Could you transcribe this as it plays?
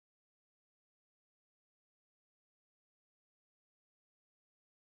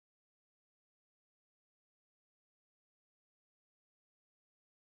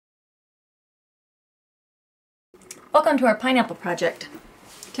Welcome to our pineapple project.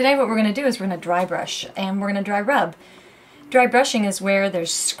 Today what we're going to do is we're going to dry brush and we're going to dry rub. Dry brushing is where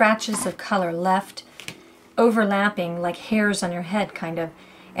there's scratches of color left overlapping like hairs on your head kind of,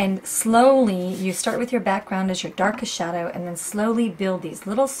 and slowly you start with your background as your darkest shadow and then slowly build these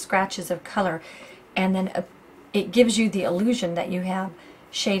little scratches of color, and then it gives you the illusion that you have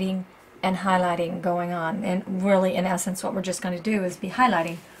shading and highlighting going on. And really, in essence, what we're just going to do is be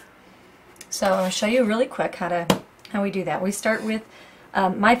highlighting. So I'm going to show you really quick how we do that. We start with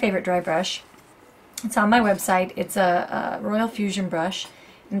my favorite dry brush. It's on my website. It's a Royal Fusion brush,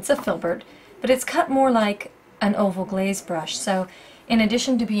 and it's a Filbert, but it's cut more like an oval glaze brush. So in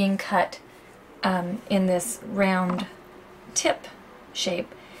addition to being cut in this round tip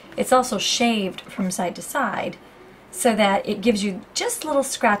shape, it's also shaved from side to side so that it gives you just little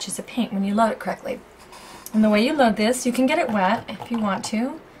scratches of paint when you load it correctly. And the way you load this, you can get it wet if you want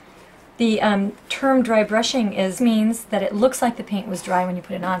to. The term dry brushing means that it looks like the paint was dry when you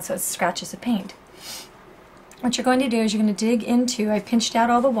put it on, so it's scratches of paint. What you're going to do is you're going to dig into, I pinched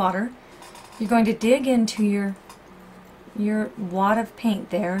out all the water, you're going to dig into your wad of paint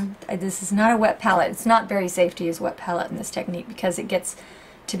there. This is not a wet palette. It's not very safe to use wet palette in this technique because it gets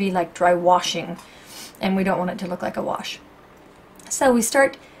to be like dry washing, and we don't want it to look like a wash. So we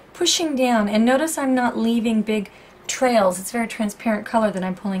start pushing down, and notice I'm not leaving big trails. It's very transparent color that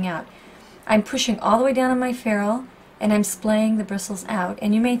I'm pulling out. I'm pushing all the way down on my ferrule and I'm splaying the bristles out.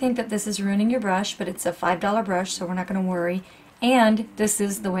 And you may think that this is ruining your brush, but it's a $5 brush, so we're not going to worry. And this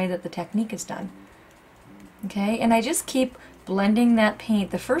is the way that the technique is done. Okay, and I just keep blending that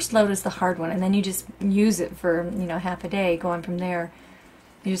paint. The first load is the hard one, and then you just use it for, you know, half a day. Going from there,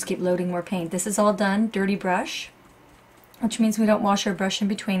 you just keep loading more paint. This is all done dirty brush, which means we don't wash our brush in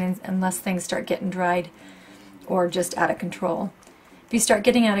between unless things start getting dried or just out of control. If you start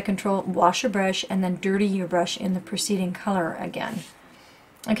getting out of control, wash your brush and then dirty your brush in the preceding color again.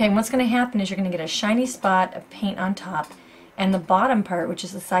 Okay, and what's going to happen is you're going to get a shiny spot of paint on top, and the bottom part, which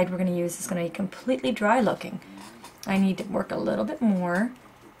is the side we're going to use, is going to be completely dry looking. I need to work a little bit more.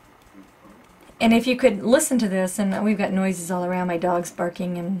 And if you could listen to this, and we've got noises all around, my dog's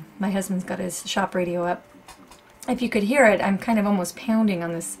barking and my husband's got his shop radio up. If you could hear it, I'm kind of almost pounding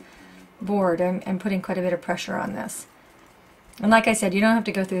on this board. I'm putting quite a bit of pressure on this. And like I said, you don't have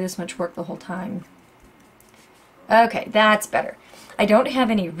to go through this much work the whole time. Okay, that's better. I don't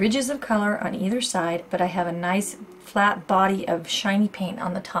have any ridges of color on either side, but I have a nice flat body of shiny paint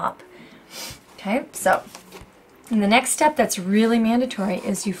on the top. Okay, so and the next step that's really mandatory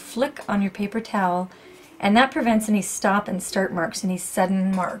is you flick on your paper towel, and that prevents any stop and start marks, any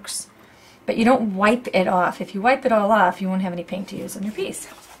sudden marks. But you don't wipe it off. If you wipe it all off, you won't have any paint to use on your piece.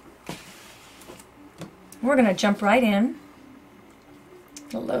 We're going to jump right in.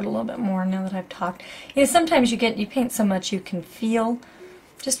 I'll load a little bit more now that I've talked. You know, sometimes you paint so much you can feel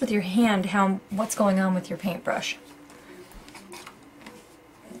just with your hand what's going on with your paintbrush.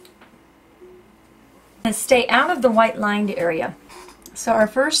 And stay out of the white lined area. So our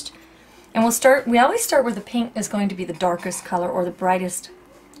first, and we always start where the paint is going to be the darkest color or the brightest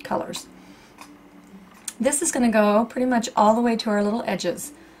colors. This is going to go pretty much all the way to our little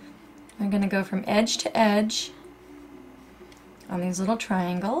edges. I'm going to go from edge to edge on these little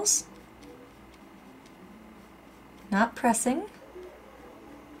triangles, not pressing,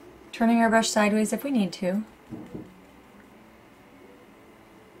 turning our brush sideways if we need to.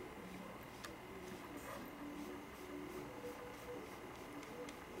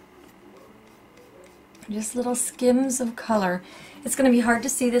 Just little skims of color. It's going to be hard to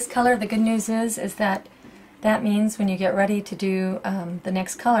see this color. The good news is that means when you get ready to do the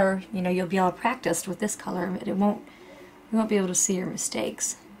next color, you know, you'll be all practiced with this color. You won't be able to see your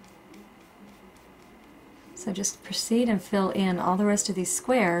mistakes. So just proceed and fill in all the rest of these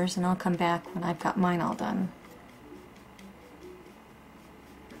squares, and I'll come back when I've got mine all done.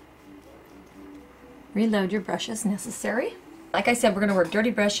 Reload your brush as necessary. Like I said, we're going to work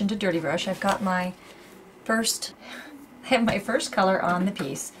dirty brush into dirty brush. I've got I have my first color on the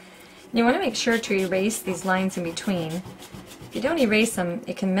piece. You want to make sure to erase these lines in between. If you don't erase them,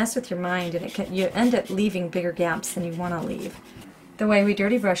 it can mess with your mind, and you end up leaving bigger gaps than you want to leave. The way we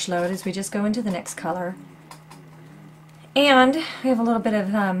dirty brush load is we just go into the next color, and we have a little bit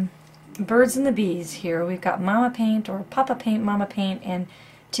of birds and the bees here. We've got mama paint or papa paint, mama paint, and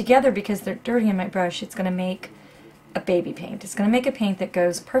together, because they're dirty in my brush, it's going to make a baby paint. It's going to make a paint that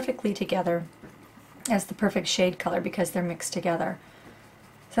goes perfectly together as the perfect shade color because they're mixed together.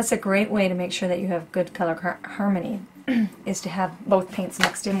 So that's a great way to make sure that you have good color harmony, is to have both paints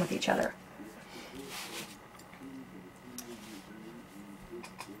mixed in with each other.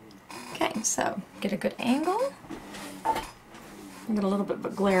 Okay, so get a good angle. I've got a little bit of a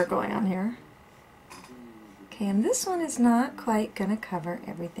glare going on here. Okay, and this one is not quite going to cover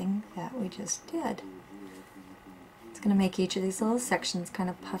everything that we just did. It's going to make each of these little sections kind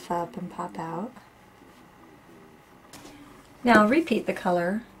of puff up and pop out. Now I'll repeat the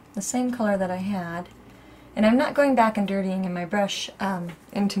color, the same color that I had, and I'm not going back and dirtying in my brush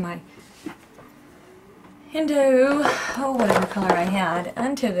into whatever color I had,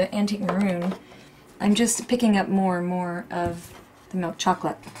 onto the antique maroon. I'm just picking up more and more of the milk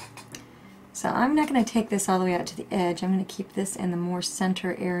chocolate. So I'm not going to take this all the way out to the edge. I'm going to keep this in the more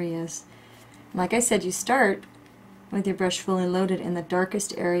center areas. Like I said, you start with your brush fully loaded in the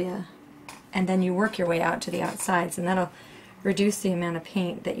darkest area, and then you work your way out to the outsides, and that'll reduce the amount of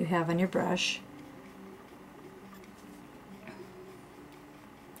paint that you have on your brush.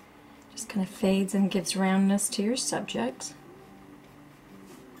 Just kind of fades and gives roundness to your subject.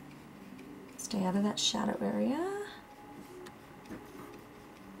 Stay out of that shadow area.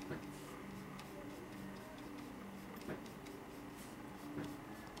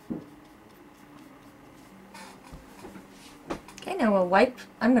 Okay, now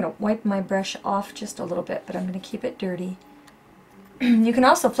I'm going to wipe my brush off just a little bit, but I'm going to keep it dirty. You can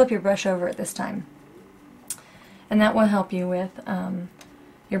also flip your brush over at this time, and that will help you with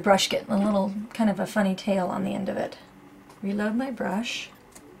your brush getting a little kind of a funny tail on the end of it. Reload my brush.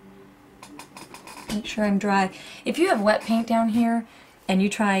 Make sure I'm dry. If you have wet paint down here and you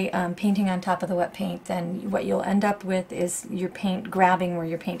try painting on top of the wet paint, then what you'll end up with is your paint grabbing where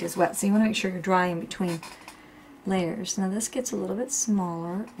your paint is wet. So you want to make sure you're dry in between layers. Now this gets a little bit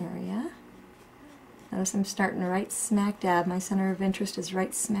smaller area. Notice I'm starting right smack dab. My center of interest is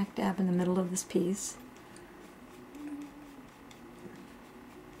right smack dab in the middle of this piece.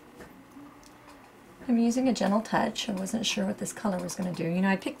 I'm using a gentle touch. I wasn't sure what this color was going to do. You know,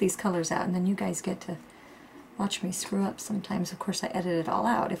 I pick these colors out and then you guys get to watch me screw up sometimes. Of course I edit it all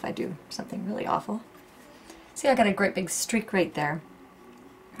out if I do something really awful. See, I got a great big streak right there.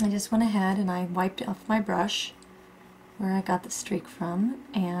 I just went ahead and I wiped off my brush where I got the streak from,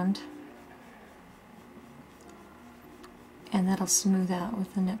 and that'll smooth out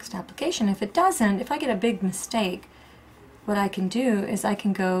with the next application. If it doesn't, if I get a big mistake, what I can do is I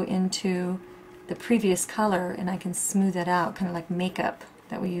can go into the previous color and I can smooth it out, kind of like makeup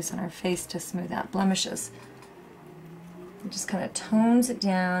that we use on our face to smooth out blemishes. It just kind of tones it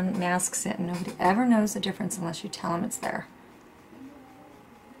down, masks it, and nobody ever knows the difference unless you tell them it's there.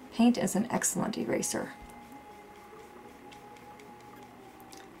 Paint is an excellent eraser.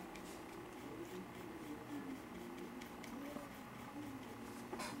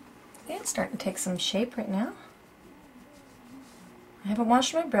 It's starting to take some shape right now. I haven't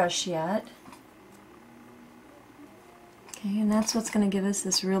washed my brush yet. Okay, and that's what's going to give us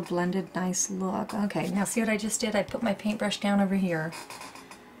this real blended, nice look. Okay, now see what I just did? I put my paintbrush down over here.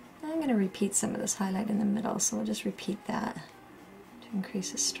 I'm going to repeat some of this highlight in the middle, so we'll just repeat that to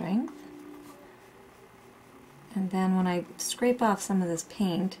increase the strength. And then when I scrape off some of this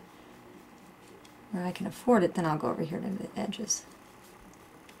paint, where I can afford it, then I'll go over here to the edges.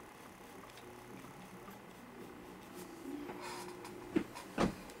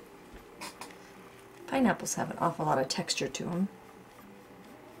 Pineapples have an awful lot of texture to them.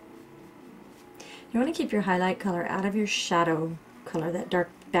 You want to keep your highlight color out of your shadow color, that dark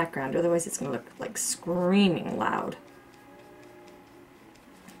background, otherwise it's going to look like screaming loud.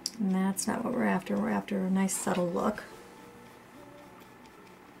 And that's not what we're after. We're after a nice subtle look.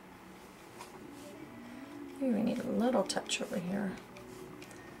 Maybe we need a little touch over here.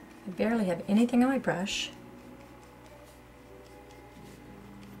 I barely have anything on my brush.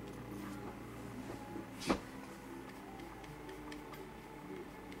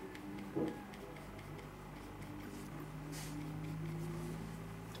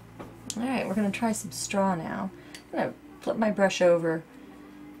 Alright, we're going to try some straw now. I'm going to flip my brush over,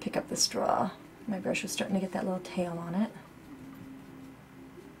 pick up the straw. My brush was starting to get that little tail on it.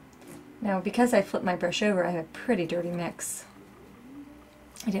 Now, because I flipped my brush over, I have a pretty dirty mix.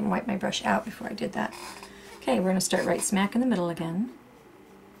 I didn't wipe my brush out before I did that. Okay, we're going to start right smack in the middle again.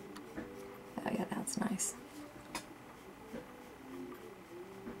 Oh yeah, that's nice.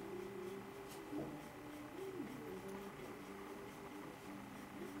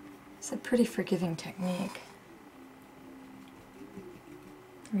 It's a pretty forgiving technique.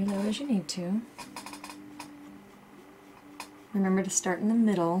 Reload as you need to. Remember to start in the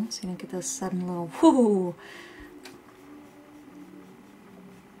middle so you don't get those sudden little whoo.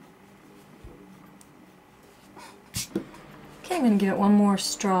 Okay, I'm going to give it one more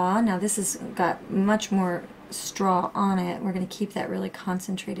straw. Now this has got much more straw on it. We're going to keep that really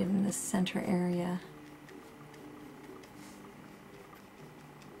concentrated in the center area.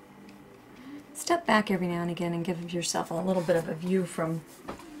 step back every now and again and give yourself a little bit of a view from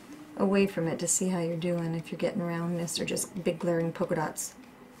away from it to see how you're doing, if you're getting roundness or just big glaring polka dots.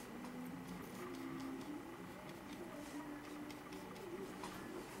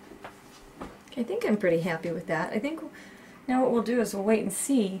 I think I'm pretty happy with that. I think now what we'll do is we'll wait and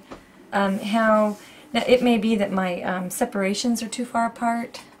see how. Now it may be that my separations are too far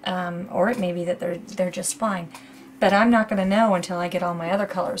apart, or it may be that they're just fine. But I'm not going to know until I get all my other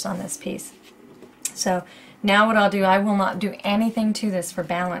colors on this piece. So now what I'll do, I will not do anything to this for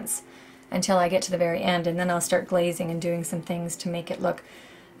balance until I get to the very end, and then I'll start glazing and doing some things to make it look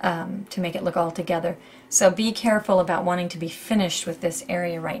all together. So be careful about wanting to be finished with this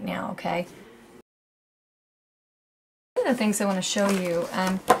area right now, okay? One of the things I want to show you,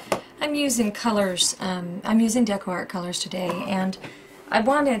 I'm using colors, I'm using DecoArt colors today, and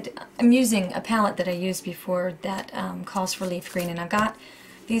I'm using a palette that I used before that calls for leaf green, and I've got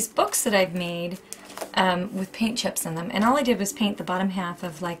these books that I've made with paint chips in them, and all I did was paint the bottom half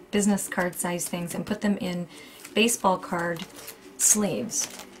of like business card size things and put them in baseball card sleeves.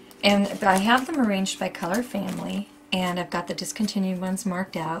 But I have them arranged by color family, and I've got the discontinued ones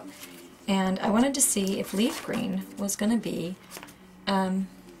marked out, and I wanted to see if leaf green was going to be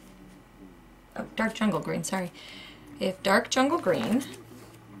dark jungle green, sorry. If dark jungle green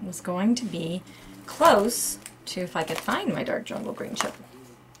was going to be close to, if I could find my dark jungle green chip.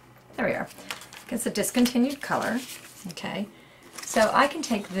 There we are. It's a discontinued color. Okay, so I can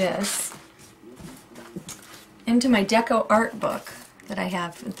take this into my DecoArt book that I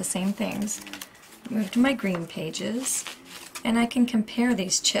have with the same things, move to my green pages, and I can compare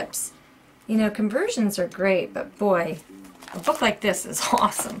these chips. You know, conversions are great, but boy, a book like this is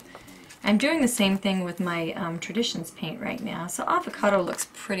awesome. I'm doing the same thing with my Traditions paint right now, so avocado looks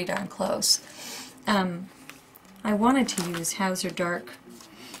pretty darn close. I wanted to use Hauser Dark.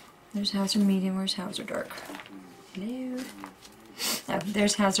 There's Hauser Medium. Where's Hauser Dark? Hello? Oh,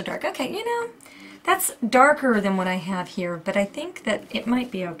 there's Hauser Dark. Okay, you know, that's darker than what I have here, but I think that it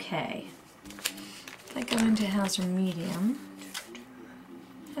might be okay. If I go into Hauser Medium,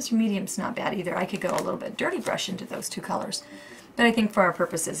 Hauser Medium's not bad either. I could go a little bit dirty brush into those two colors. But I think for our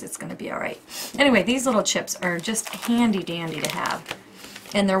purposes it's going to be alright. Anyway, these little chips are just handy dandy to have.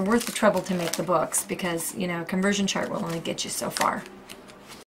 And they're worth the trouble to make the books because, you know, conversion chart will only get you so far.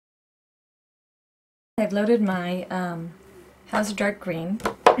 I've loaded my Hauser Dark Green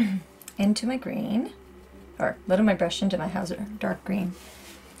into my green, or loaded my brush into my Hauser Dark Green.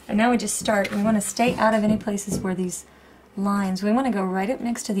 And now we just start. We want to stay out of any places where these lines, we want to go right up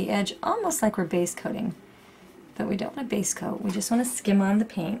next to the edge, almost like we're base coating. But we don't want to base coat, we just want to skim on the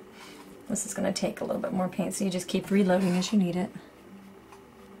paint. This is going to take a little bit more paint, so you just keep reloading as you need it.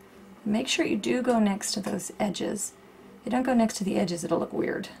 Make sure you do go next to those edges. If you don't go next to the edges, it'll look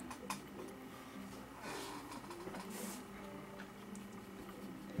weird.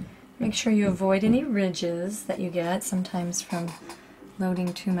 Make sure you avoid any ridges that you get sometimes from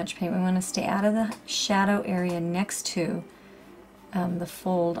loading too much paint. We want to stay out of the shadow area next to the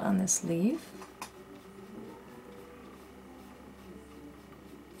fold on this leaf.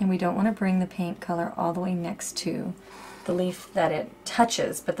 And we don't want to bring the paint color all the way next to the leaf that it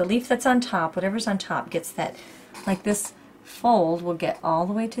touches, but the leaf that's on top, whatever's on top, gets that, like this fold will get all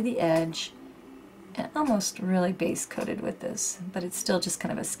the way to the edge and almost really base coated with this, but it's still just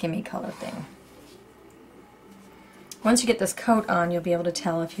kind of a skimmy color thing. Once you get this coat on, you'll be able to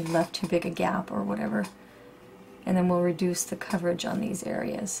tell if you've left too big a gap or whatever, and then we'll reduce the coverage on these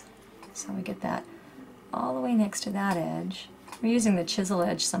areas. So we get that all the way next to that edge. We're using the chisel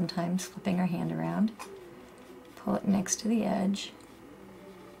edge sometimes, flipping our hand around. Pull it next to the edge,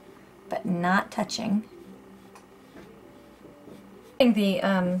 but not touching.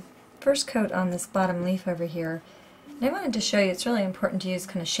 The first coat on this bottom leaf over here, and I wanted to show you it's really important to use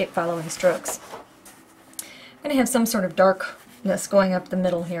kind of shape following strokes. I'm going to have some sort of darkness going up the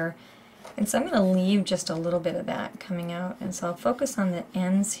middle here, and so I'm going to leave just a little bit of that coming out, and so I'll focus on the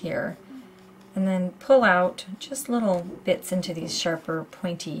ends here and then pull out just little bits into these sharper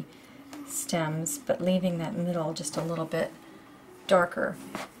pointy stems, but leaving that middle just a little bit darker.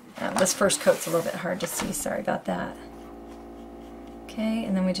 This first coat's a little bit hard to see, sorry about that. Okay,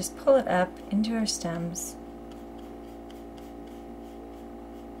 and then we just pull it up into our stems.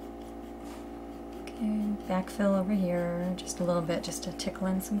 Okay, backfill over here just a little bit, just to tickle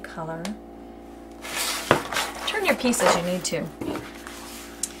in some color. Turn your piece as you need to.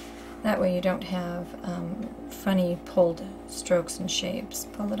 That way you don't have funny pulled strokes and shapes.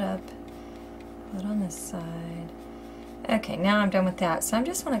 Pull it up, pull it on this side. Okay, now I'm done with that. So I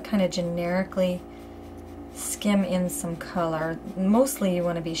just want to kind of generically skim in some color. Mostly you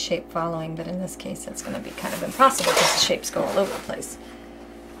want to be shape following, but in this case that's going to be kind of impossible because the shapes go all over the place.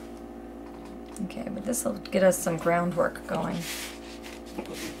 Okay, but this will get us some groundwork going.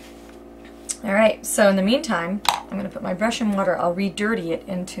 Alright, so in the meantime, I'm going to put my brush in water. I'll re-dirty it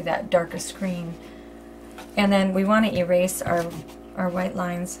into that darkest green. And then we want to erase our white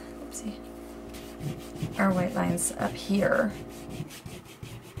lines. Oopsie. Our white lines up here.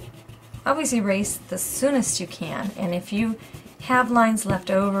 Always erase the soonest you can, and if you have lines left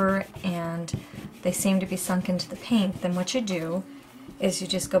over and they seem to be sunk into the paint, then what you do is you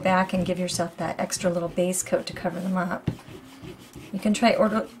just go back and give yourself that extra little base coat to cover them up. You can try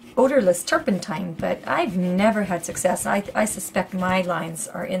odorless turpentine, but I've never had success. I suspect my lines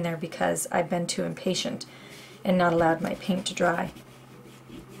are in there because I've been too impatient and not allowed my paint to dry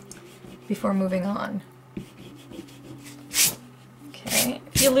before moving on. Okay,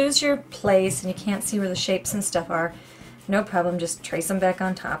 if you lose your place and you can't see where the shapes and stuff are, no problem, just trace them back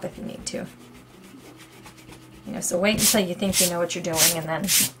on top if you need to. You know, so wait until you think you know what you're doing and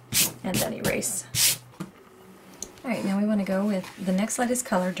then erase. Alright, now we want to go with the next lightest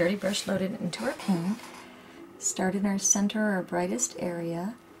color, Dirty Brush, loaded into our paint. Start in our center or brightest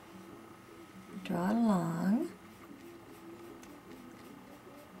area. Draw it along.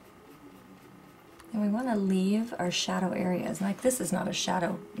 And we want to leave our shadow areas. Like this is not a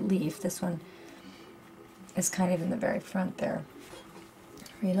shadow leaf. This one is kind of in the very front there.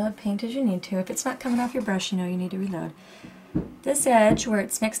 Reload paint as you need to. If it's not coming off your brush, you know you need to reload. This edge where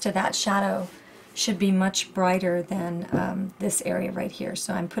it's next to that shadow should be much brighter than this area right here.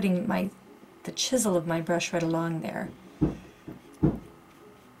 So I'm putting the chisel of my brush right along there.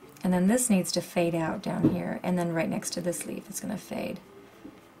 And then this needs to fade out down here, and then right next to this leaf it's going to fade.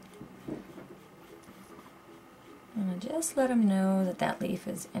 And just let them know that that leaf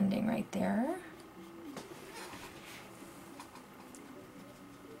is ending right there.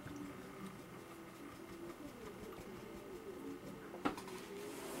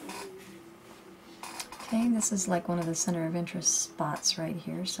 Okay, this is like one of the center of interest spots right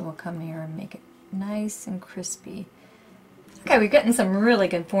here, so we'll come here and make it nice and crispy. Okay, we've gotten some really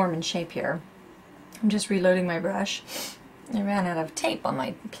good form and shape here. I'm just reloading my brush. I ran out of tape on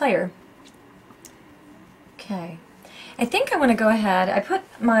my player. Okay, I think I want to go ahead. I put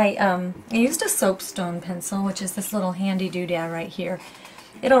my, I used a soapstone pencil, which is this little handy doodad right here.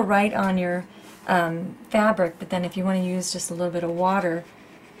 It'll write on your fabric, but then if you want to use just a little bit of water,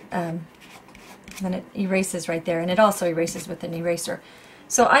 then it erases right there, and it also erases with an eraser.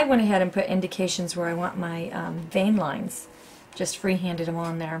 So I went ahead and put indications where I want my vein lines, just free-handed them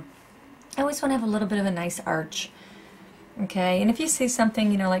on there. I always want to have a little bit of a nice arch. Okay, and if you see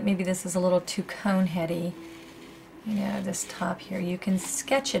something, you know, like maybe this is a little too cone-heady, you know, this top here, you can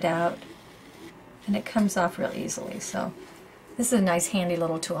sketch it out and it comes off real easily. So this is a nice handy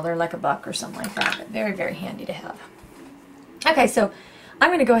little tool. They're like $1 or something like that, but very, very handy to have. Okay, so I'm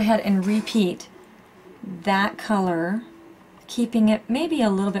going to go ahead and repeat that color, keeping it maybe a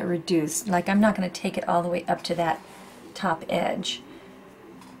little bit reduced. Like I'm not going to take it all the way up to that top edge.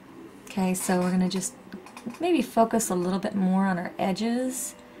 Okay, so we're going to just maybe focus a little bit more on our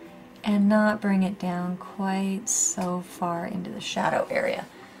edges and not bring it down quite so far into the shadow area.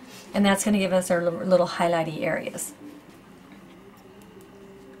 And that's going to give us our little highlighty areas.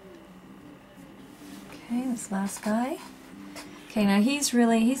 Okay, this last guy. Okay, now he's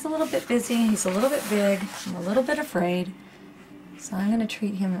a little bit busy, he's a little bit big, I'm a little bit afraid. So I'm going to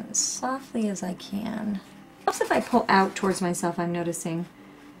treat him as softly as I can. Helps if I pull out towards myself, I'm noticing.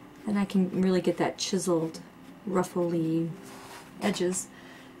 Then I can really get that chiseled, ruffly edges.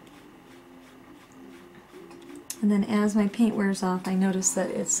 And then as my paint wears off, I notice that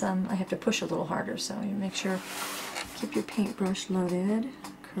it's I have to push a little harder, so you make sure keep your paintbrush loaded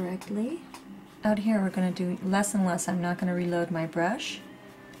correctly. Out here we're going to do less and less. I'm not going to reload my brush.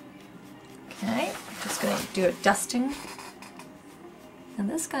 Okay, just going to do a dusting. And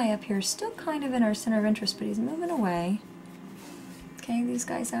this guy up here is still kind of in our center of interest, but he's moving away. Okay, these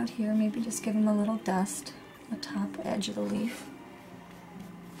guys out here, maybe just give him a little dust on the top edge of the leaf.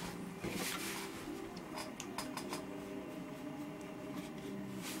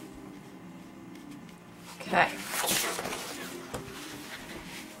 Okay.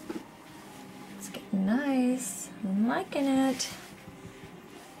 It's getting nice. I'm liking it.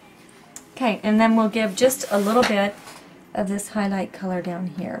 Okay, and then we'll give just a little bit of this highlight color down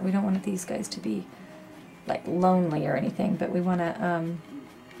here. We don't want these guys to be like lonely or anything, but we want to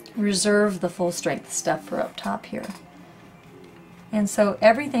reserve the full strength stuff for up top here. And so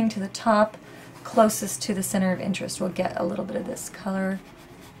everything to the top closest to the center of interest will get a little bit of this color.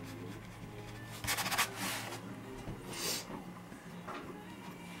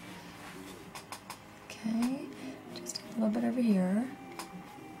 little bit over here.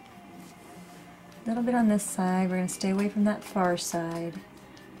 A little bit on this side. We're going to stay away from that far side.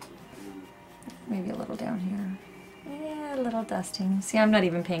 Maybe a little down here. Yeah, a little dusting. See, I'm not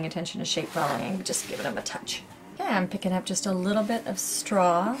even paying attention to shape following, just giving them a touch. Okay, I'm picking up just a little bit of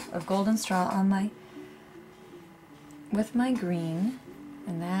straw, of golden straw on with my green,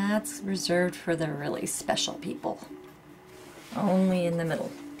 and that's reserved for the really special people. Only in the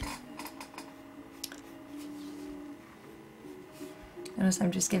middle. Notice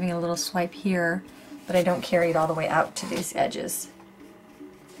I'm just giving a little swipe here, but I don't carry it all the way out to these edges.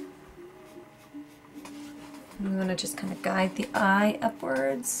 I'm going to just kind of guide the eye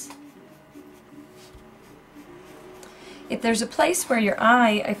upwards. If there's a place where your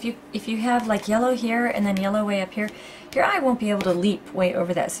eye, if you have like yellow here and then yellow way up here, your eye won't be able to leap way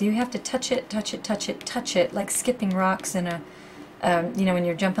over that. So you have to touch it, touch it, touch it, touch it, like skipping rocks in a, you know, when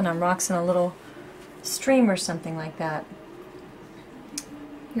you're jumping on rocks in a little stream or something like that.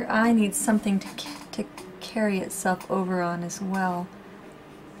 Your eye needs something to carry itself over on as well.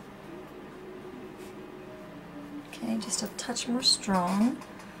 Okay, just a touch more strong.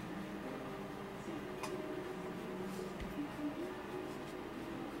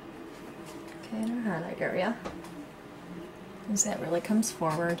 Okay, in our highlight area, as that really comes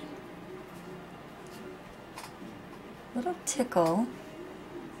forward. Little tickle.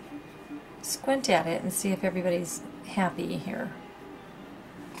 Squint at it and see if everybody's happy here.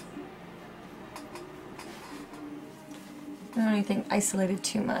 I don't want anything isolated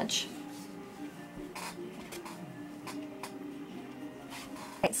too much.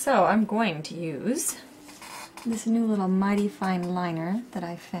 Right, so I'm going to use this new little mighty fine liner that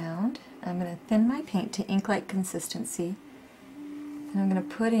I found. I'm going to thin my paint to ink-like consistency, and I'm going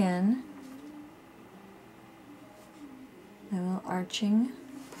to put in my little arching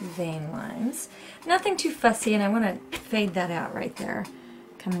vein lines. Nothing too fussy, and I want to fade that out right there,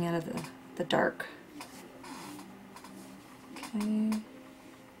 coming out of the dark. Okay.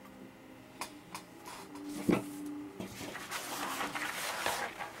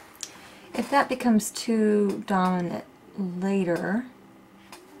 If that becomes too dominant later,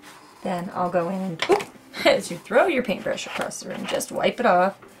 then I'll go in and, whoop, as you throw your paintbrush across the room, just wipe it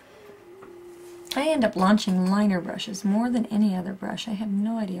off. I end up launching liner brushes more than any other brush. I have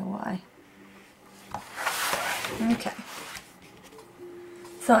no idea why. Okay.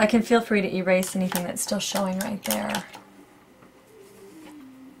 So I can feel free to erase anything that's still showing right there.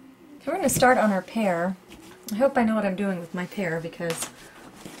 So we're going to start on our pear. I hope I know what I'm doing with my pear, because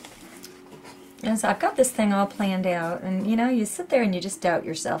so I've got this thing all planned out, and you know, you sit there and you just doubt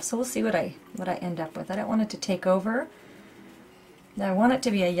yourself. So we'll see what I end up with. I don't want it to take over. I want it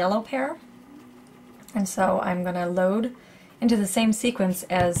to be a yellow pear, and so I'm going to load into the same sequence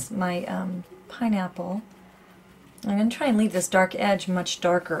as my pineapple. I'm going to try and leave this dark edge much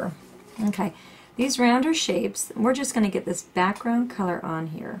darker. Okay, these rounder shapes, we're just going to get this background color on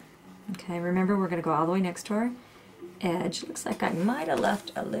here. Okay, remember we're going to go all the way next to our edge. Looks like I might have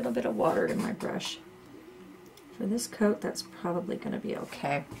left a little bit of water in my brush. For this coat, that's probably going to be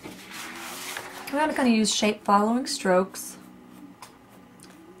okay. I'm not going to use shape following strokes.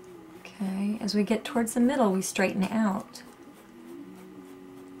 Okay, as we get towards the middle, we straighten out.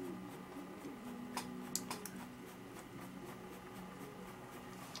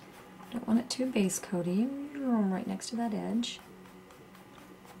 Don't want it too base coaty. Right next to that edge.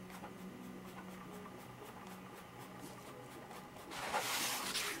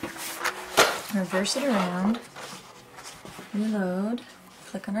 Reverse it around, reload,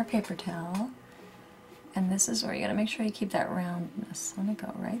 click on our paper towel, and this is where you gotta make sure you keep that roundness. I'm gonna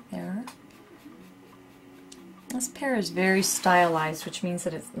go right there. This pear is very stylized, which means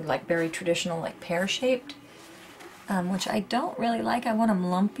that it's like very traditional, like pear-shaped, which I don't really like. I want them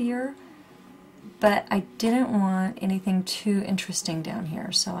lumpier, but I didn't want anything too interesting down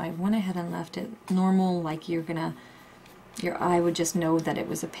here, so I went ahead and left it normal, like your eye would just know that it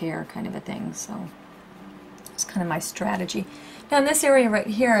was a pear kind of a thing. So it's kind of my strategy. Now in this area right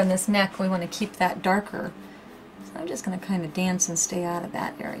here in this neck, we want to keep that darker. So I'm just going to kind of dance and stay out of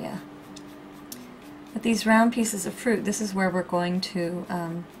that area. But these round pieces of fruit, this is where we're going to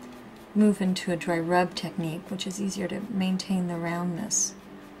move into a dry rub technique, which is easier to maintain the roundness.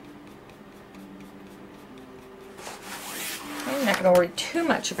 I'm not going to worry too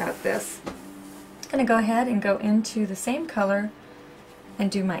much about this. I'm going to go ahead and go into the same color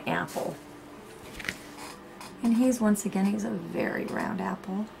and do my apple. And he's, once again, he's a very round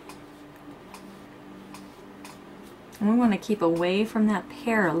apple. And we want to keep away from that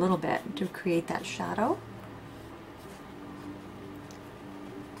pear a little bit to create that shadow.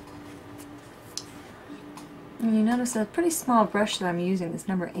 And you notice a pretty small brush that I'm using, this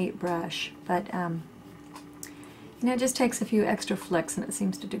number 8 brush, but you know, it just takes a few extra flicks and it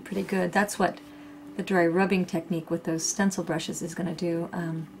seems to do pretty good. That's what the dry rubbing technique with those stencil brushes is going to do,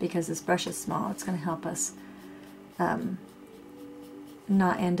 because this brush is small. It's going to help us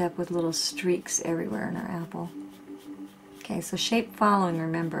not end up with little streaks everywhere in our apple. Okay, so shape following,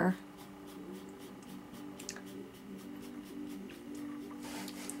 remember.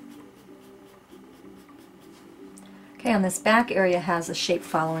 Okay, on this back area has a shape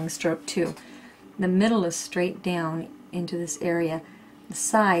following stroke too. The middle is straight down into this area. The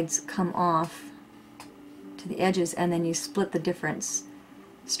sides come off to the edges, and then you split the difference,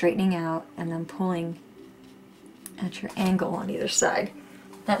 straightening out and then pulling at your angle on either side.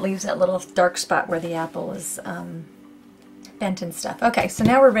 That leaves that little dark spot where the apple is bent and stuff. Okay, so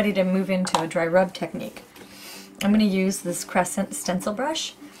now we're ready to move into a dry rub technique. I'm going to use this crescent stencil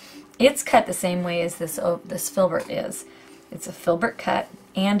brush. It's cut the same way as this Filbert is. It's a Filbert cut,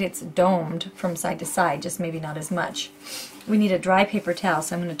 and it's domed from side to side, just maybe not as much. We need a dry paper towel,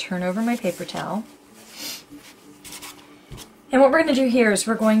 so I'm going to turn over my paper towel. And what we're going to do here is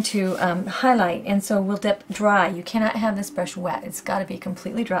we're going to highlight, and so we'll dip dry. You cannot have this brush wet. It's got to be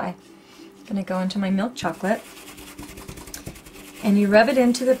completely dry. I'm going to go into my milk chocolate, and you rub it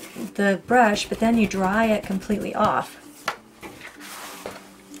into the brush, but then you dry it completely off.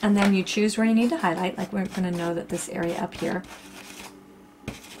 And then you choose where you need to highlight, like we're going to know that this area up here.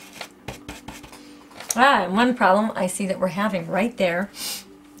 And one problem I see that we're having right there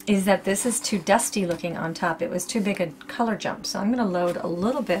is that this is too dusty looking on top. It was too big a color jump, so I'm going to load a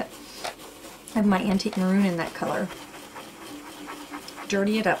little bit of my antique maroon in that color.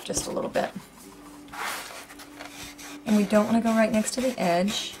 Dirty it up just a little bit. And we don't want to go right next to the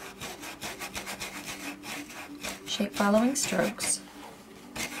edge. Shape following strokes.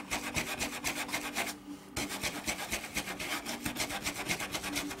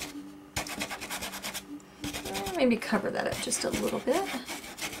 Maybe cover that up just a little bit.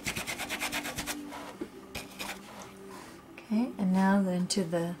 Okay, and now then to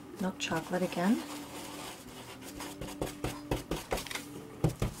the milk chocolate again.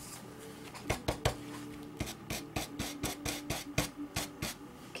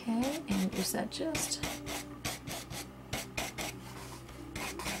 Okay, and use that just.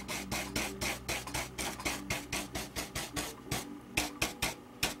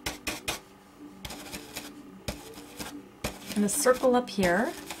 And a circle up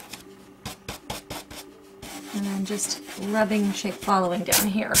here, and then just rubbing shape following down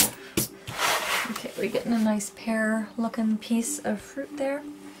here. Okay, we're getting a nice pear looking piece of fruit there.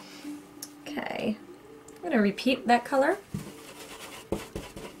 Okay, I'm going to repeat that color.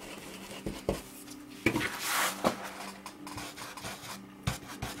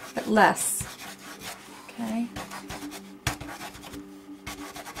 But less. Okay.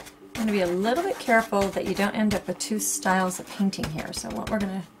 I'm going to be a little bit careful that you don't end up with two styles of painting here. So what we're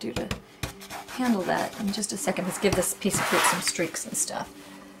going to do to handle that in just a second is give this piece of fruit some streaks and stuff.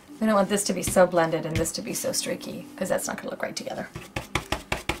 We don't want this to be so blended and this to be so streaky, because that's not going to look right together.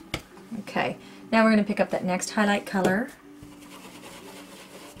 Okay, now we're going to pick up that next highlight color.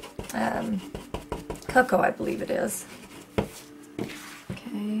 Cocoa, I believe it is.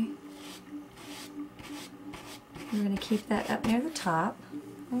 Okay. We're going to keep that up near the top.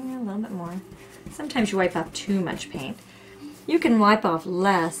 A little bit more. Sometimes you wipe off too much paint. You can wipe off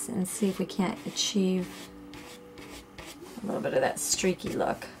less and see if we can't achieve a little bit of that streaky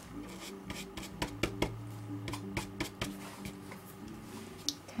look.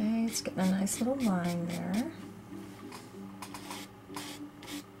 Okay, it's getting a nice little line there.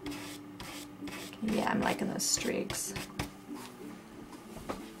 Okay, yeah, I'm liking those streaks.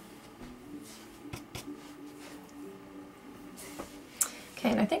 Okay,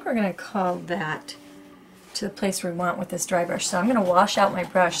 and I think we're going to call that to the place we want with this dry brush. So I'm going to wash out my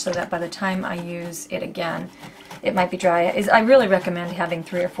brush so that by the time I use it again, it might be dry. I really recommend having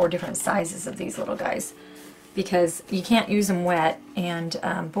 3 or 4 different sizes of these little guys, because you can't use them wet, and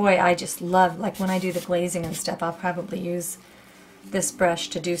boy, I just love, like when I do the glazing and stuff, I'll probably use this brush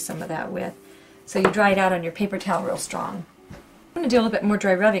to do some of that with. So you dry it out on your paper towel real strong. I'm going to do a little bit more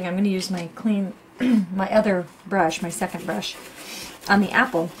dry rubbing. I'm going to use my my other brush, my second brush, on the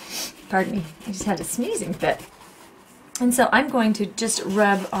apple. Pardon me, I just had a sneezing fit. And so I'm going to just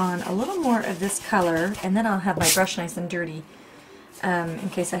rub on a little more of this color, and then I'll have my brush nice and dirty in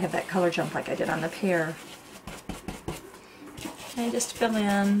case I have that color jump like I did on the pear. And just fill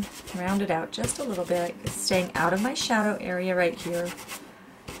in, round it out just a little bit, staying out of my shadow area right here.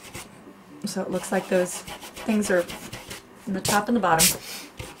 So it looks like those things are in the top and the bottom.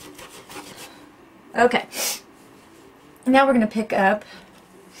 Okay, Now we're going to pick up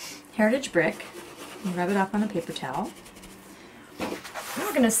Heritage Brick and rub it off on a paper towel. And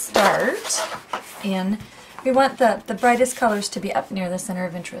we're going to start in, we want the brightest colors to be up near the center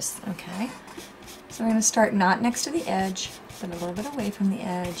of interest, okay? So we're going to start not next to the edge, but a little bit away from the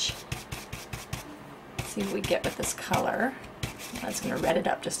edge. See what we get with this color. That's going to red it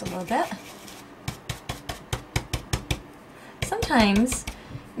up just a little bit. Sometimes,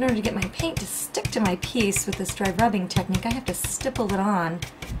 in order to get my paint to stick to my piece with this dry rubbing technique, I have to stipple it on.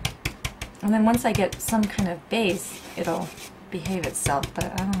 And then once I get some kind of base, it'll behave itself, but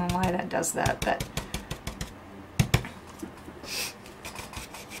I don't know why that does that. But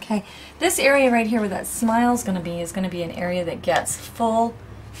okay, this area right here where that smile is going to be an area that gets full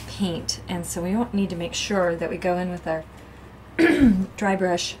paint, and so we won't need to make sure that we go in with our dry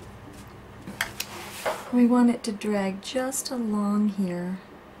brush. We want it to drag just along here.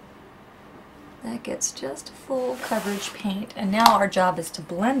 That gets just full coverage paint, and now our job is to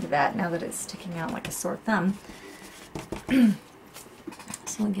blend that now that it's sticking out like a sore thumb.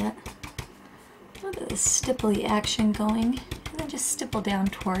 So we'll get a little bit of stipply action going, and then just stipple down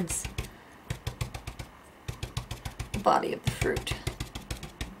towards the body of the fruit.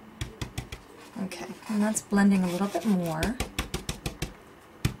 Okay, and that's blending a little bit more.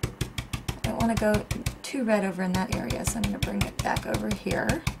 I don't want to go too red over in that area, so I'm going to bring it back over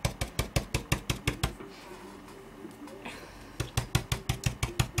here.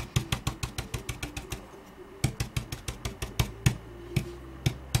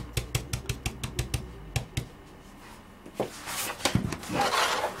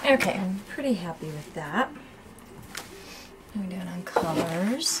 Okay, I'm pretty happy with that. Going down on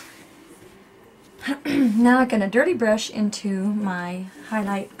colors. Now I'm going to dirty brush into my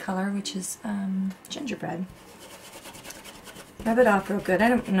highlight color, which is Gingerbread. Rub it off real good. I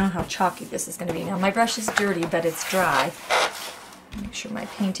don't know how chalky this is going to be. Now my brush is dirty, but it's dry. Make sure my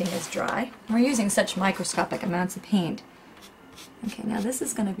painting is dry. We're using such microscopic amounts of paint. Okay, now this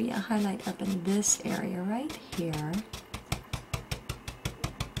is going to be a highlight up in this area right here.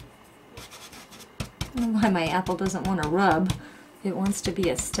 I don't know why my apple doesn't want to rub. It wants to be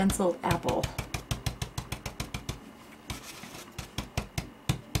a stenciled apple.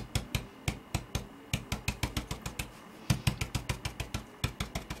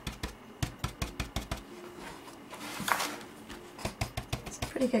 It's a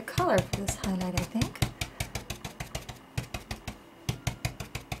pretty good color for this highlight, I think.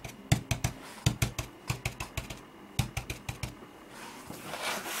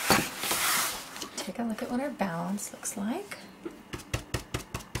 Take a look at what our balance looks like.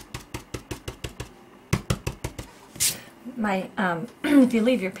 If you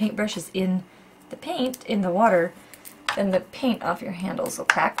leave your paintbrushes in the paint, in the water, then the paint off your handles will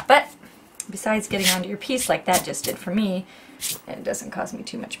crack. But besides getting onto your piece like that just did for me, it doesn't cause me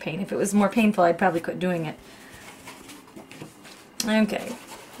too much pain. If it was more painful, I'd probably quit doing it. Okay,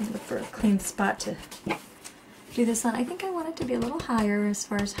 look for a clean spot to do this on. I think I want it to be a little higher as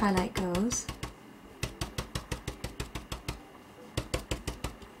far as highlight goes.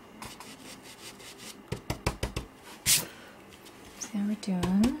 See how we're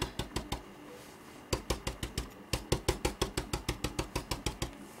doing.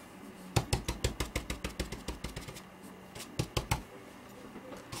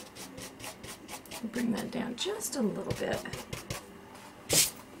 Bring that down just a little bit.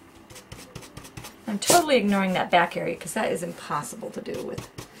 I'm totally ignoring that back area because that is impossible to do with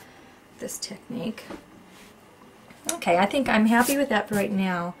this technique. Okay, I think I'm happy with that for right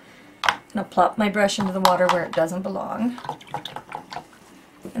now. I'm going to plop my brush into the water where it doesn't belong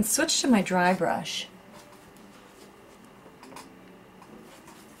and switch to my dry brush.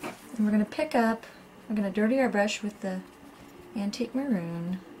 And we're going to pick up, we're going to dirty our brush with the Antique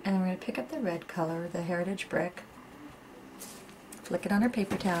Maroon, and then we're going to pick up the red color, the Heritage Brick, flick it on our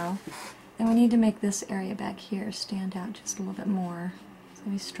paper towel, and we need to make this area back here stand out just a little bit more. So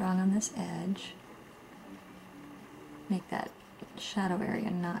be strong on this edge. Make that shadow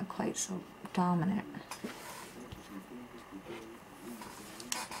area not quite so dominant.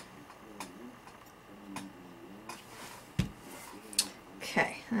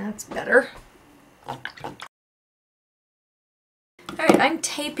 Okay, that's better. Alright, I'm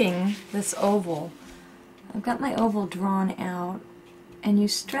taping this oval. I've got my oval drawn out, and you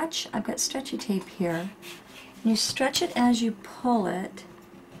stretch, I've got stretchy tape here. You stretch it as you pull it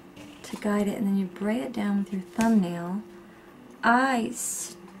to guide it, and then you braid it down with your thumbnail. I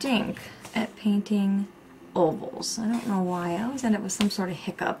stink at painting ovals. I don't know why. I always end up with some sort of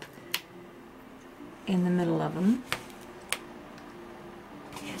hiccup in the middle of them.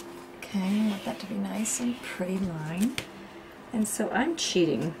 Okay, I want that to be nice and pretty line. And so I'm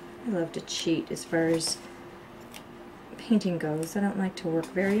cheating. I love to cheat as far as painting goes. I don't like to work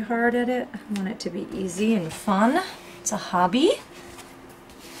very hard at it. I want it to be easy and fun. It's a hobby.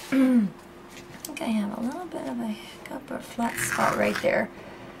 I think I have a little bit of a hiccup or flat spot right there.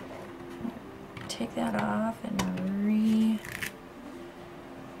 Take that off and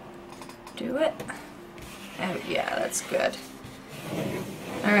redo it. Oh yeah, that's good.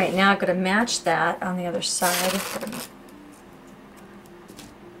 Alright, now I've got to match that on the other side.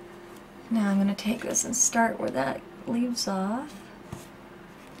 Now I'm going to take this and start where that leaves off.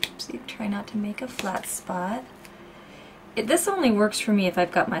 See, try not to make a flat spot. This only works for me if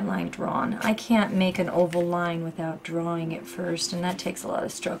I've got my line drawn. I can't make an oval line without drawing it first, and that takes a lot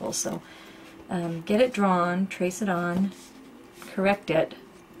of struggle. So get it drawn, trace it on, correct it.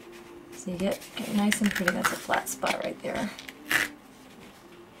 So you get nice and pretty. That's a flat spot right there.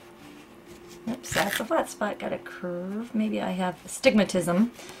 Oops, that's a flat spot. Got a curve. Maybe I have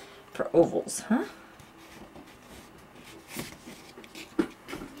astigmatism for ovals, huh?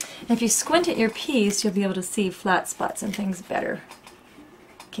 If you squint at your piece, you'll be able to see flat spots and things better.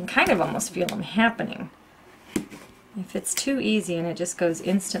 You can kind of almost feel them happening. If it's too easy and it just goes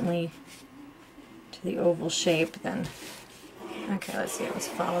instantly to the oval shape, then... Okay, let's see, let's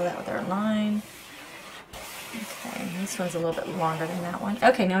follow that with our line. Okay, this one's a little bit longer than that one.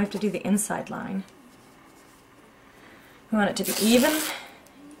 Okay, now we have to do the inside line. We want it to be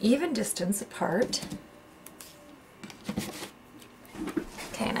even distance apart.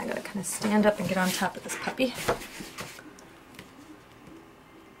 Okay, and I'm going to kind of stand up and get on top of this puppy.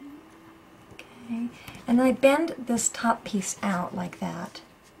 Okay, and I bend this top piece out like that.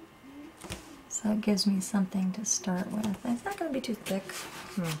 So it gives me something to start with. It's not going to be too thick.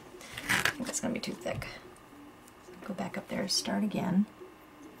 I think it's going to be too thick. Go back up there, start again.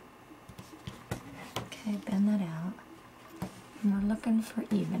 Okay, bend that out. And we're looking for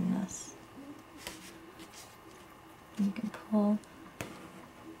evenness. And you can pull.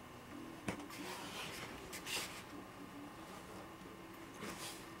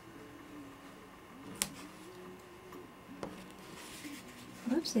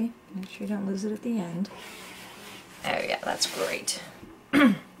 Oopsie, make sure you don't lose it at the end. Oh yeah, that's great.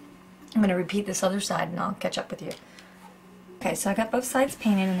 I'm going to repeat this other side and I'll catch up with you. Okay, so I got both sides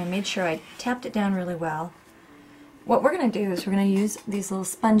painted and I made sure I tapped it down really well. What we're going to do is we're going to use these little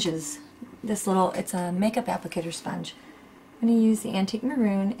sponges. It's a makeup applicator sponge. I'm going to use the Antique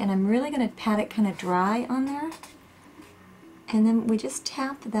Maroon and I'm really going to pat it kind of dry on there. And then we just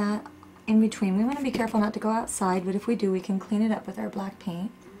tap that in between. We want to be careful not to go outside, but if we do, we can clean it up with our black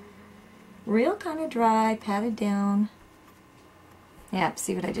paint. Real kind of dry, patted down. Yeah,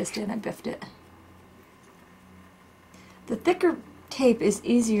 see what I just did? I biffed it. The thicker tape is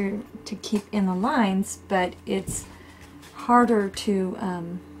easier to keep in the lines, but it's harder to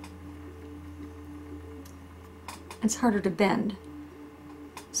bend.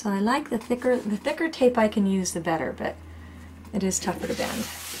 So I like the thicker tape I can use, the better, but it is tougher to bend.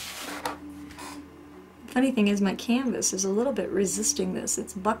 Funny thing is, my canvas is a little bit resisting this.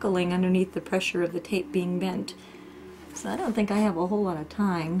 It's buckling underneath the pressure of the tape being bent. So I don't think I have a whole lot of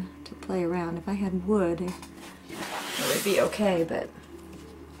time to play around. If I had wood, it would be okay, but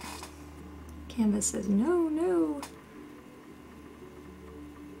canvas says no, no.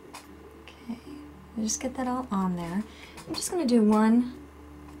 Okay, I'll just get that all on there. I'm just going to do one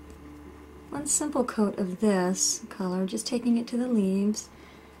simple coat of this color, just taking it to the leaves.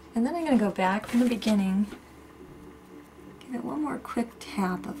 And then I'm going to go back from the beginning, give it one more quick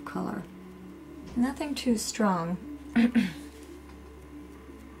tap of color. Nothing too strong. I'm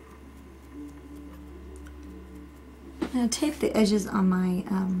going to tape the edges on my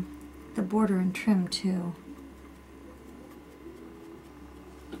the border and trim too.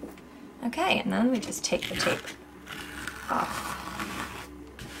 Okay, and then we just take the tape off.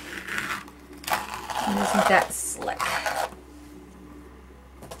 And isn't that slick?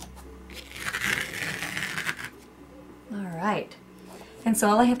 Alright, and so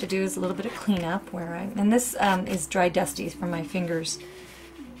all I have to do is a little bit of cleanup and this is dry dusty from my fingers,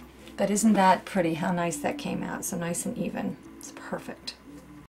 but isn't that pretty how nice that came out, so nice and even. It's perfect.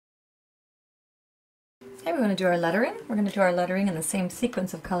 Okay, we're going to do our lettering. We're going to do our lettering in the same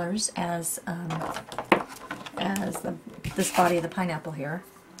sequence of colors as this body of the pineapple here.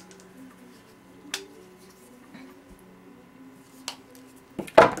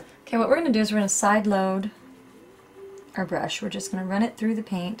 Okay, what we're going to do is we're going to side load our brush. We're just going to run it through the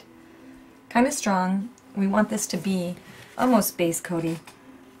paint, kind of strong. We want this to be almost base coaty,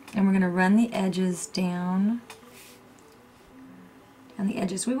 and we're going to run the edges down the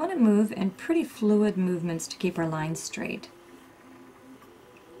edges. We want to move in pretty fluid movements to keep our lines straight.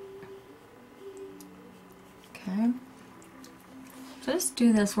 Okay. So just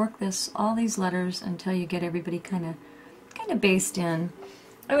do this, work this, all these letters until you get everybody kind of based in.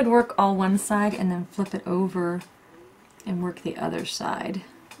 I would work all one side and then flip it over and work the other side.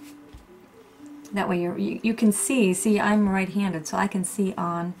 That way you can see I'm right-handed, so I can see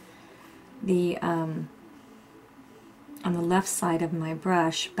on the left side of my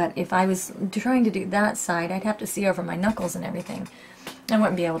brush, but if I was trying to do that side, I'd have to see over my knuckles and everything. I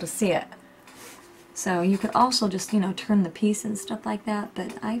wouldn't be able to see it. So you could also just, you know, turn the piece and stuff like that,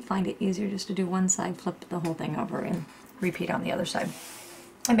 but I find it easier just to do one side, flip the whole thing over, and repeat on the other side.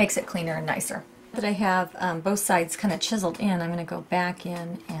 It makes it cleaner and nicer. That I have both sides kind of chiseled in, I'm going to go back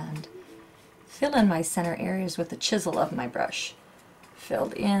in and fill in my center areas with the chisel of my brush.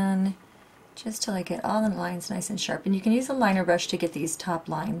 Filled in just till I get all the lines nice and sharp. And you can use a liner brush to get these top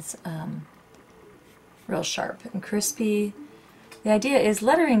lines real sharp and crispy. The idea is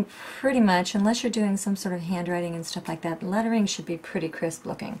lettering pretty much, unless you're doing some sort of handwriting and stuff like that, lettering should be pretty crisp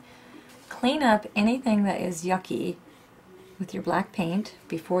looking. Clean up anything that is yucky with your black paint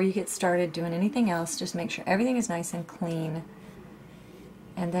before you get started doing anything else. Just make sure everything is nice and clean,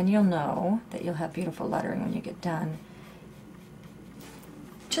 and then you'll know that you'll have beautiful lettering when you get done.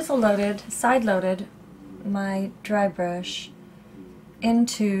 Chisel loaded, side loaded my dry brush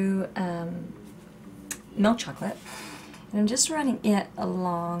into milk chocolate, and I'm just running it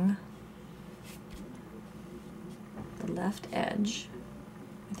along the left edge.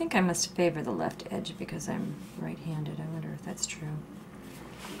 I think I must favor the left edge because I'm right-handed. I wonder if that's true.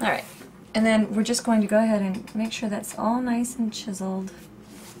 Alright, and then we're just going to go ahead and make sure that's all nice and chiseled.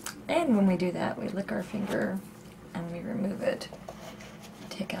 And when we do that, we lick our finger and we remove it.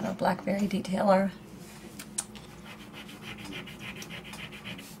 Take out our blackberry detailer.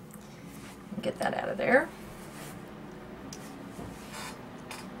 And get that out of there.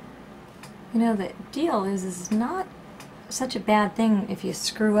 You know, the deal is it's not such a bad thing if you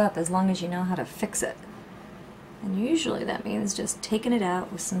screw up, as long as you know how to fix it. And usually that means just taking it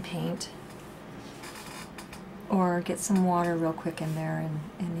out with some paint, or get some water real quick in there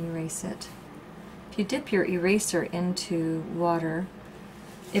and erase it. If you dip your eraser into water,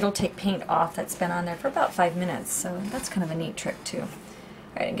 it'll take paint off that's been on there for about 5 minutes, so that's kind of a neat trick too.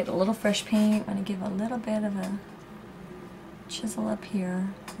 Alright, and get a little fresh paint. I'm going to give a little bit of a chisel up here.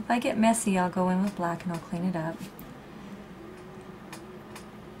 If I get messy, I'll go in with black and I'll clean it up.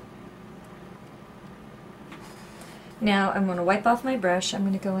 Now I'm going to wipe off my brush. I'm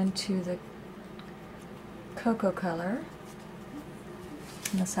going to go into the cocoa color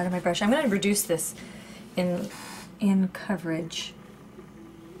on the side of my brush. I'm going to reduce this in coverage,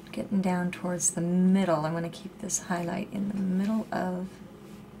 getting down towards the middle. I'm going to keep this highlight in the middle of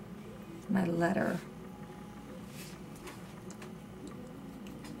my letter.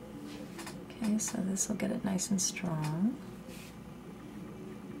 Okay, so this will get it nice and strong.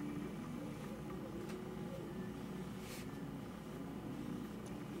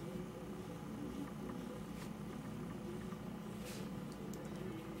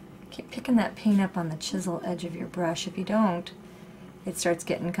 Keep picking that paint up on the chisel edge of your brush. If you don't, it starts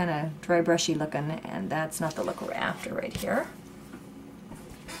getting kind of dry brushy looking, and that's not the look we're after right here.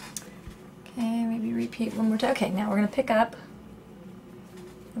 Okay, maybe repeat one more time. Okay, now we're going to pick up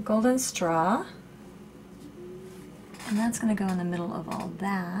a golden straw, and that's going to go in the middle of all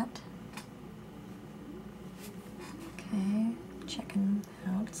that. Okay, checking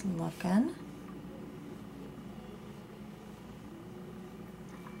how it's looking.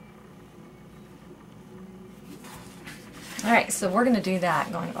 Alright, so we're going to do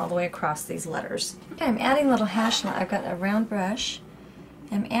that going all the way across these letters. Okay, I'm adding little hash lines. I've got a round brush.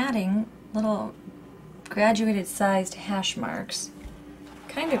 I'm adding little graduated sized hash marks,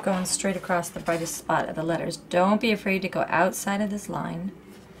 kind of going straight across the brightest spot of the letters. Don't be afraid to go outside of this line.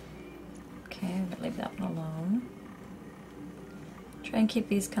 Okay, I'm going to leave that one alone. Try and keep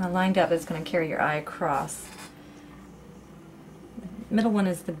these kind of lined up. It's going to carry your eye across. The middle one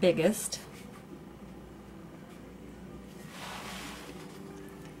is the biggest.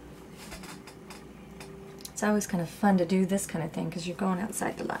 It's always kind of fun to do this kind of thing because you're going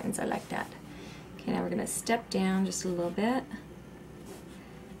outside the lines. I like that. Okay, now we're going to step down just a little bit.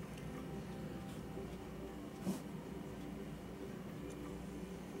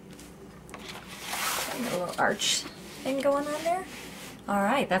 Got a little arch thing going on there.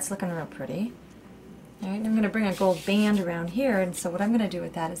 Alright, that's looking real pretty. Alright, I'm going to bring a gold band around here, and so what I'm going to do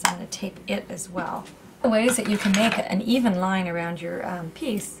with that is I'm going to tape it as well. The ways that you can make an even line around your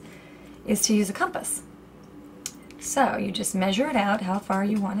piece is to use a compass. So you just measure it out, how far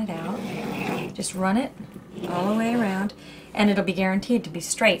you want it out. Just run it all the way around, and it'll be guaranteed to be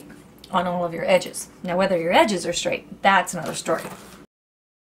straight on all of your edges. Now whether your edges are straight, that's another story.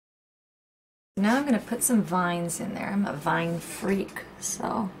 Now I'm going to put some vines in there. I'm a vine freak, so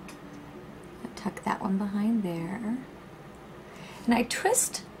I'll tuck that one behind there. And I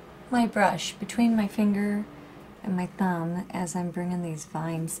twist my brush between my finger and my thumb as I'm bringing these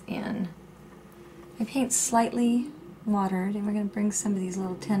vines in. My paint's slightly watered, and we're going to bring some of these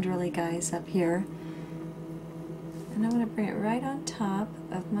little tendrily guys up here. And I'm going to bring it right on top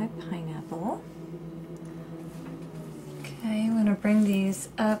of my pineapple. Okay, I'm going to bring these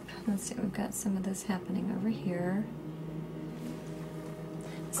up. Let's see, we've got some of this happening over here.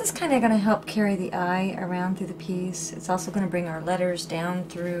 This is kind of going to help carry the eye around through the piece. It's also going to bring our letters down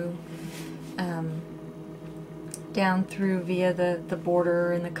through via the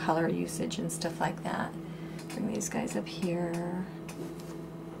border and the color usage and stuff like that. Bring these guys up here.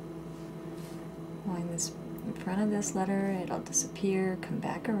 Line this in front of this letter, it'll disappear, come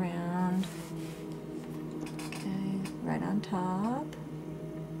back around. Okay, right on top.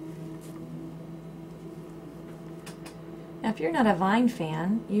 Now if you're not a vine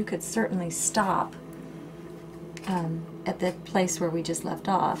fan, you could certainly stop at the place where we just left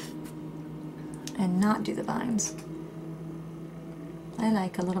off and not do the vines. I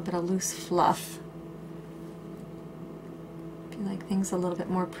like a little bit of loose fluff. If you like things a little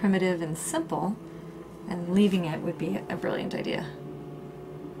bit more primitive and simple, and leaving it would be a brilliant idea.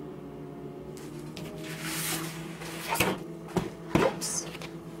 Oops,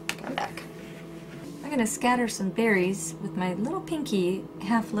 come back. I'm going to scatter some berries with my little pinky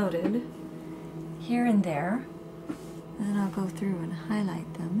half loaded here and there, and then I'll go through and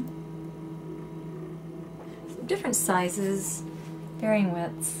highlight them. Some different sizes, varying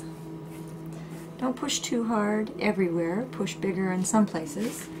widths. Don't push too hard everywhere, push bigger in some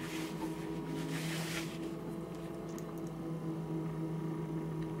places.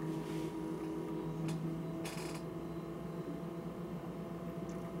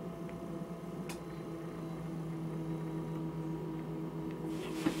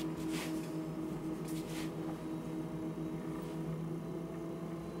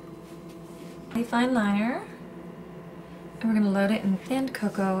 Fine liner, and we're going to load it in thinned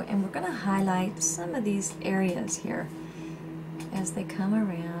cocoa, and we're going to highlight some of these areas here as they come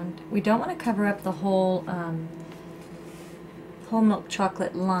around. We don't want to cover up the whole milk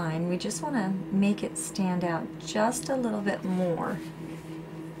chocolate line. We just want to make it stand out just a little bit more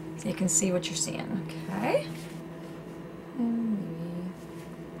so you can see what you're seeing. Okay, and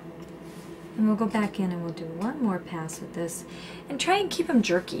we'll go back in and we'll do one more pass with this and try and keep them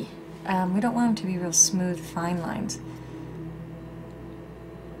jerky. We don't want them to be real smooth, fine lines.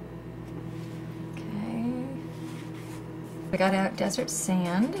 Okay. We got out desert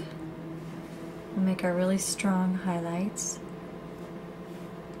sand. We'll make our really strong highlights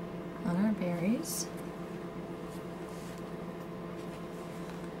on our berries.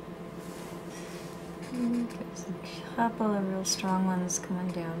 There's a couple of real strong ones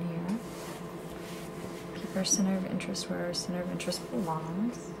coming down here. Keep our center of interest where our center of interest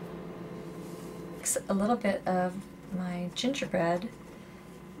belongs. A little bit of my gingerbread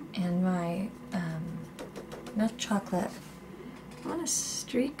and my milk chocolate. I want to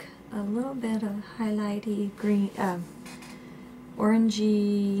streak a little bit of highlighty green,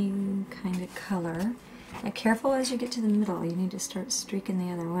 orangey kind of color. Now careful as you get to the middle, you need to start streaking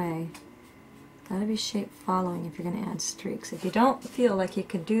the other way. Gotta be shape following if you're going to add streaks. If you don't feel like you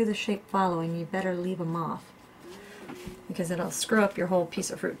can do the shape following, you better leave them off, because it'll screw up your whole piece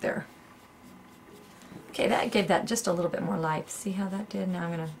of fruit there. Okay, that gave that just a little bit more life. See how that did? Now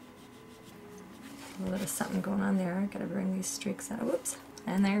I'm going to a little bit of something going on there. Got to bring these streaks out. Whoops.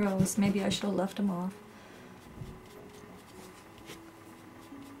 And there goes. Maybe I should have left them off.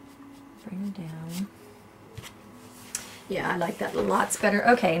 Bring them down. Yeah, I like that lots better.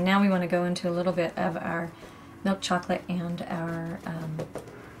 Okay, now we want to go into a little bit of our milk chocolate and our,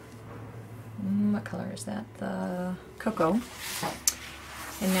 what color is that? The cocoa.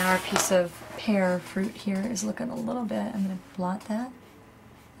 And now our piece of pear fruit here is looking a little bit, I'm going to blot that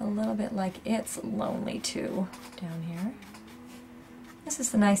a little bit like it's lonely too down here. This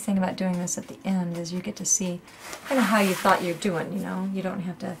is the nice thing about doing this at the end, is you get to see kind of how you thought you're doing, you know. You don't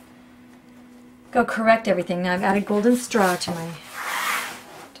have to go correct everything. Now I've added golden straw to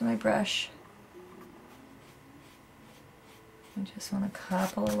my brush. I just want a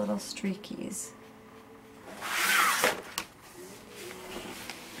couple of little streakies.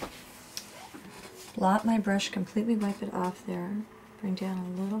 Blot my brush, completely wipe it off there. Bring down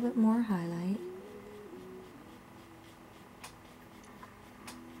a little bit more highlight.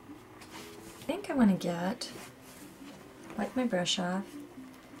 I think I want to wipe my brush off,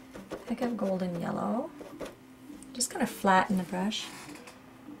 Pick up golden yellow. Just kind of flatten the brush.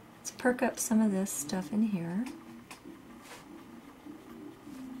 Let's perk up some of this stuff in here.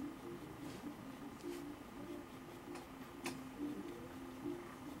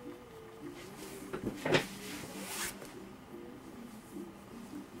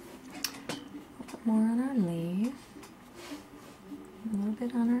 More on our leaf, a little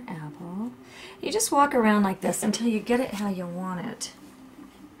bit on our apple. You just walk around like this until you get it how you want it.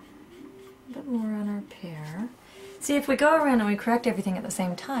 A bit more on our pear. See, if we go around and we correct everything at the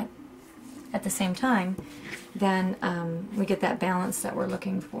same time, then we get that balance that we're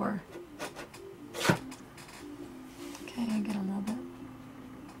looking for. Okay, I get a little bit.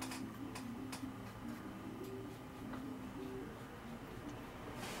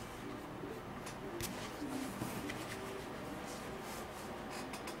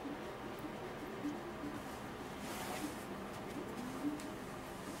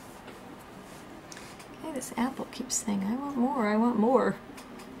 This apple keeps saying, I want more, I want more.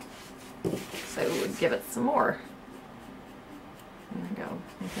 So we would give it some more. There we go.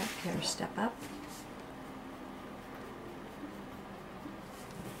 Make that pear step up.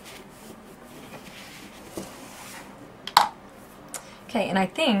 Okay, and I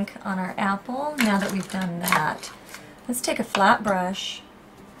think on our apple, now that we've done that, let's take a flat brush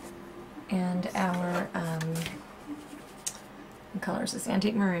and our, what color is this?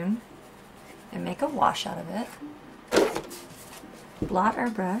 Antique Maroon. And make a wash out of it. Blot our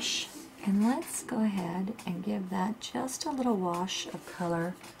brush, and let's go ahead and give that just a little wash of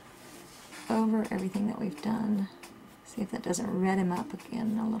color over everything that we've done. See if that doesn't red him up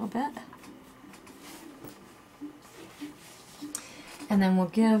again a little bit. And then we'll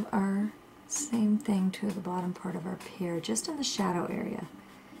give our same thing to the bottom part of our pear, just in the shadow area.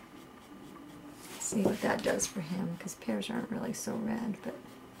 See what that does for him, because pears aren't really so red, but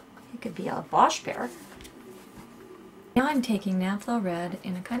it could be a Bosch pear. Now I'm taking Naphthol Red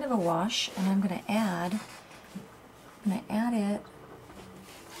in a kind of a wash, and I'm going to add it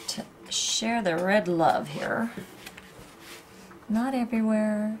to share the red love here. Not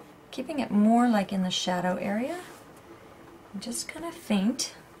everywhere, keeping it more like in the shadow area. Just kind of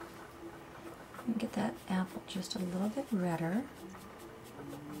faint. Get that apple just a little bit redder.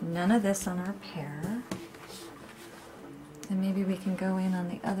 None of this on our pear. And maybe we can go in on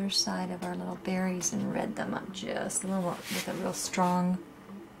the other side of our little berries and red them up just a little more with a real strong,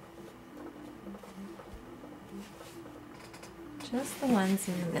 just the ones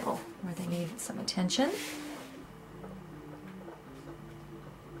in the middle where they need some attention.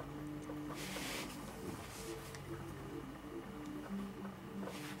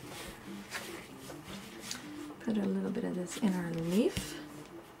 Put a little bit of this in our leaf.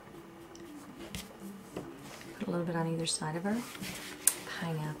 Put a little bit on either side of our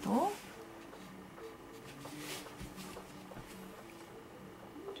pineapple.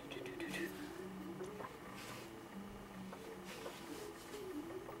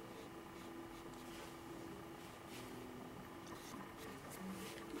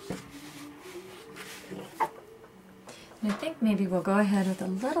 And I think maybe we'll go ahead with a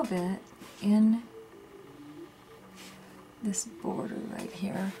little bit in this border right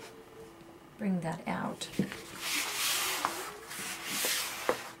here. Bring that out.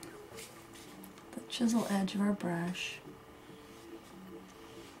 The chisel edge of our brush.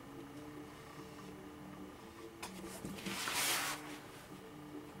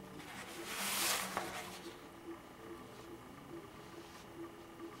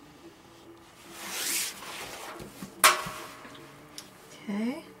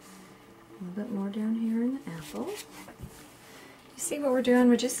 Okay, a little bit more down here in the apple. See what we're doing?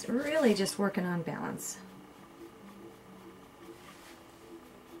 We're just really just working on balance.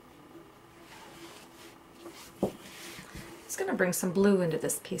 It's going to bring some blue into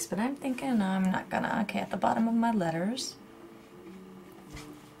this piece, but I'm thinking I'm not gonna. Okay, at the bottom of my letters,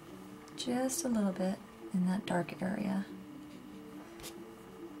 just a little bit in that dark area.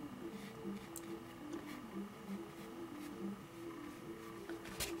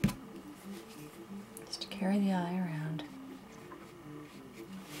 Just to carry the eye around.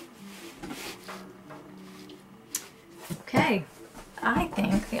 Okay, I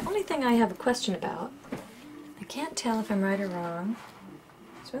think the only thing I have a question about, I can't tell if I'm right or wrong,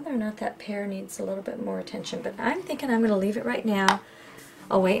 is whether or not that pear needs a little bit more attention, but I'm thinking I'm going to leave it right now.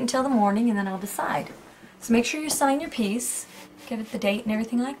 I'll wait until the morning and then I'll decide. So make sure you sign your piece, give it the date and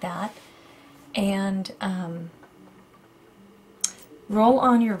everything like that, and roll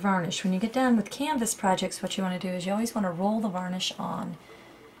on your varnish. When you get done with canvas projects, what you want to do is you always want to roll the varnish on,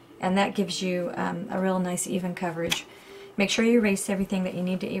 and that gives you a real nice even coverage. Make sure you erase everything that you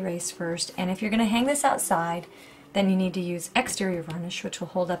need to erase first, and if you're going to hang this outside, then you need to use exterior varnish, which will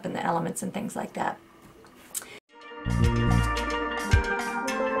hold up in the elements and things like that.